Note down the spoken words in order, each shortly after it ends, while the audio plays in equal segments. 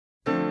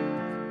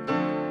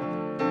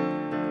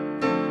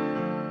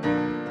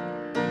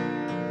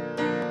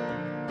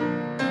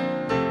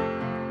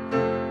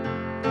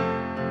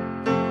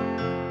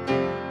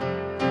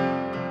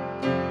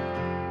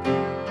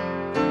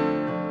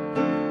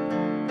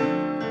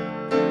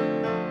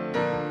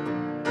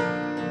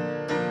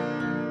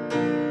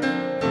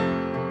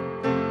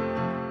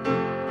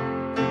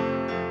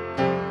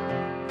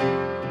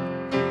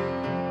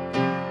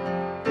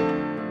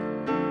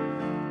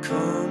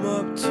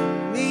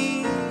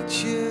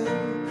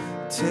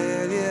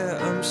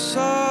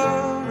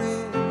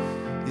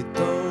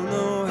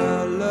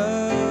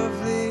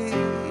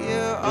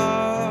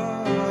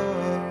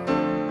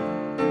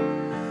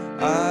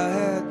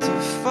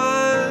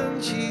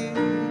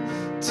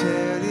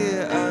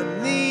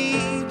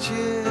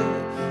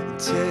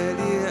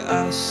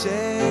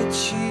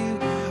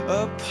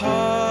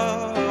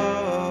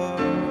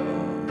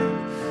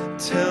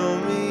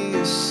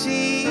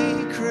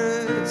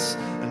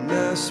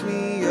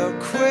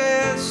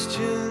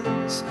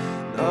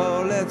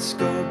let's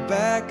go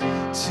back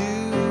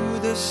to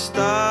the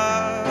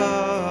start.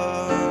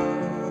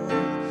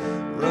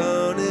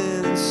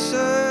 Running in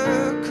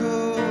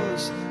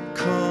circles,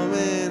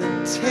 coming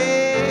in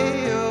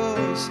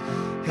tails,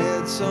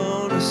 heads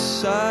on the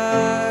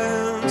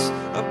sides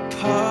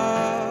apart.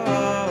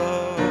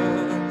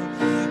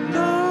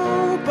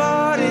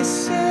 Nobody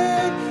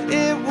said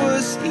it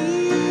was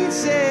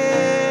easy.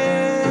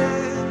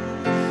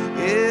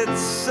 It's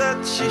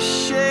such a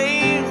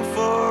shame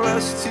for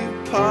us to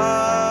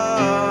part.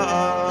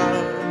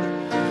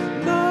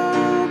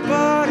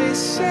 Nobody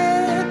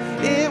said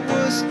it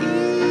was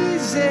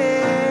easy.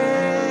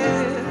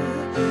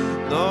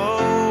 No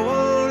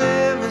one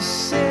ever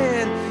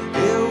said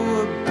it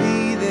would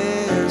be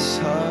this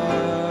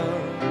hard.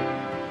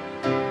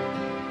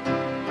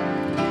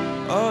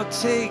 Oh,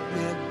 take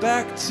me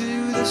back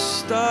to the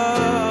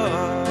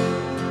start.